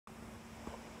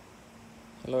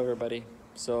Hello everybody.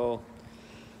 So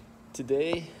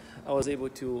today I was able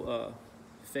to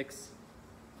fix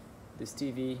this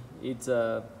TV. It's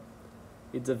a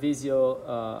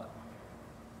Vizio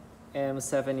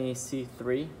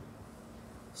m70-c3.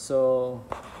 So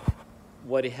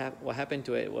what happened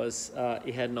to it was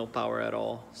it had no power at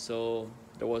all. So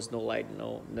there was no light,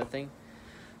 nothing.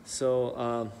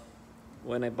 So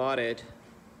when I bought it,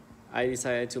 I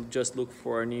decided to just look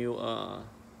for a new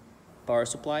power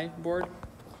supply board.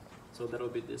 So that'll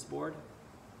be this board.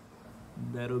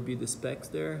 That'll be the specs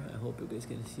there. I hope you guys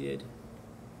can see it.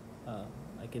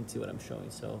 I can see what I'm showing,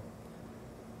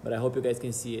 but I hope you guys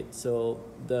can see it. So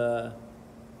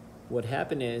what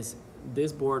happened is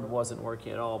this board wasn't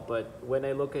working at all, but when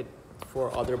I look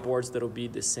for other boards that'll be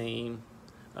the same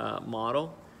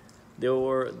model, they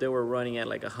were running at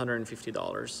like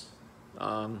 $150.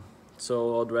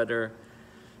 So I'd rather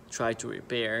try to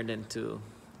repair than to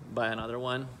buy another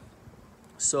one.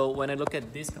 So when I look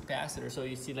at this capacitor, so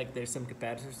you see like there's some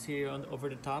capacitors here over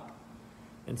the top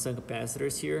and some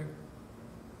capacitors here.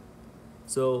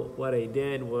 So what I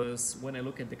did was, when I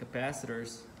look at the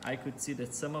capacitors, I could see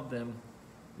that some of them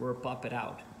were popped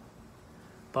out.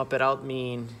 Popped out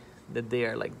mean that they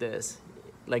are like this.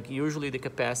 Like usually the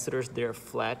capacitors, they're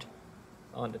flat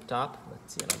on the top.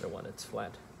 Let's see another one that's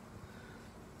flat.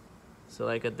 So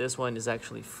like this one is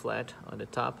actually flat on the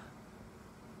top.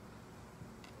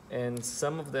 And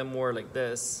some of them were like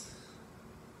this.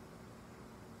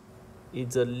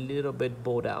 It's a little bit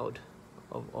bowed out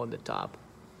on the top.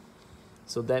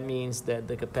 So that means that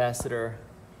the capacitor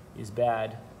is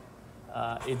bad.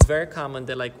 It's very common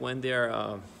that like when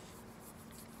they're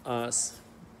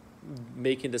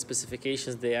making the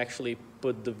specifications, they actually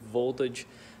put the voltage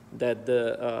that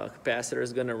the capacitor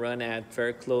is gonna run at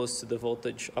very close to the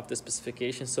voltage of the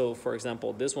specification. So for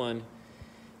example, this one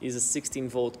is a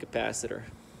 16-volt capacitor.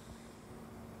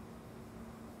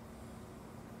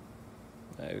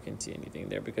 You can't see anything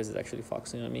there because it's actually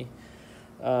focusing on me.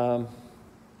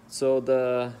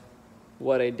 So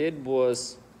what I did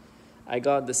was I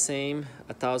got the same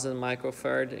 1000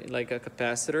 microfarad like a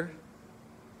capacitor,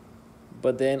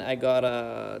 but then I got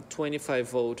a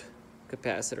 25-volt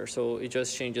capacitor. So it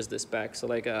just changes the spec. So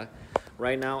like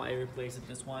right now I replaced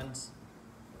this one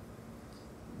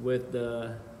with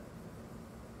the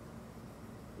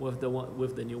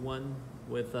new one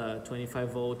with a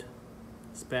 25-volt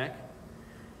spec.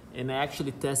 And I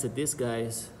actually tested this,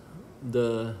 guys,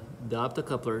 the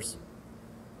optocouplers.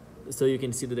 So you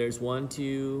can see that there's 1,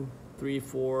 2, 3,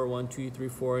 4, 1, 2, 3,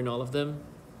 4 in all of them.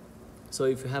 So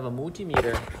if you have a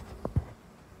multimeter,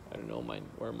 I don't know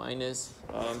where mine is.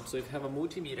 So if you have a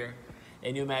multimeter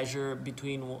and you measure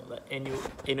between, and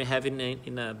you have it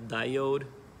in a diode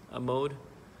mode,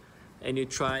 and you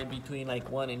try between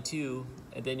like 1 and 2,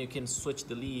 and then you can switch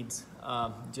the leads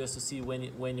just to see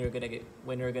when you're gonna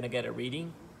get a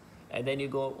reading. And then you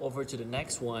go over to the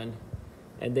next one,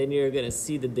 and then you're gonna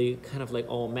see that they kind of like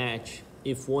all match.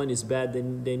 If one is bad,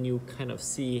 then you kind of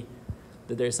see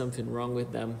that there's something wrong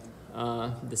with them.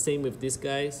 The same with these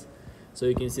guys. So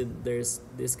you can see that there's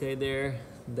this guy there,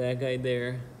 that guy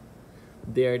there.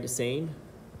 They are the same.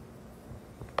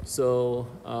 So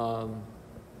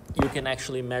you can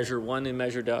actually measure one and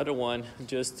measure the other one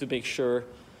just to make sure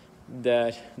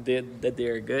that they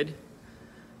are good.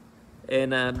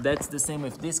 And that's the same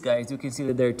with these guys. You can see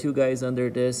that there are two guys under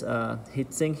this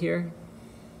heatsink here.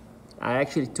 I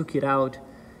actually took it out,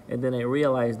 and then I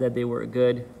realized that they were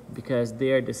good because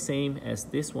they are the same as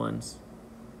these ones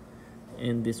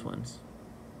and these ones.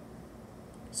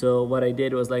 So what I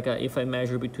did was like if I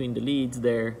measure between the leads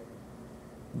there,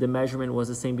 the measurement was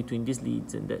the same between these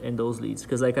leads and those leads,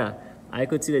 because like I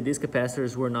could see that these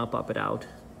capacitors were not popped out.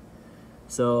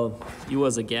 So it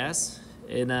was a guess,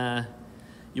 and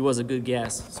it was a good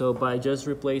guess. So by just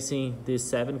replacing these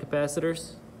 7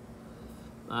 capacitors,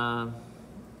 I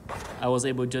was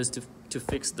able just to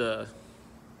fix the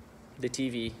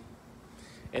TV,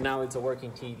 and now it's a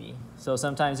working TV. So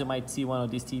sometimes you might see one of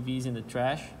these TVs in the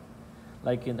trash,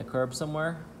 like in the curb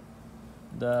somewhere.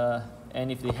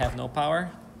 And if they have no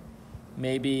power,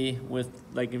 maybe with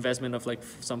like investment of like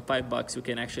some $5, you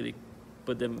can actually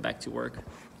put them back to work.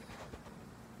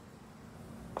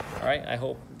 All right, I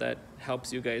hope that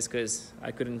helps you guys, because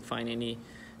I couldn't find any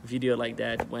video like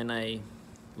that when I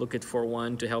looked for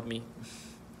one to help me.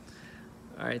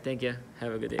 All right, thank you.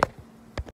 Have a good day.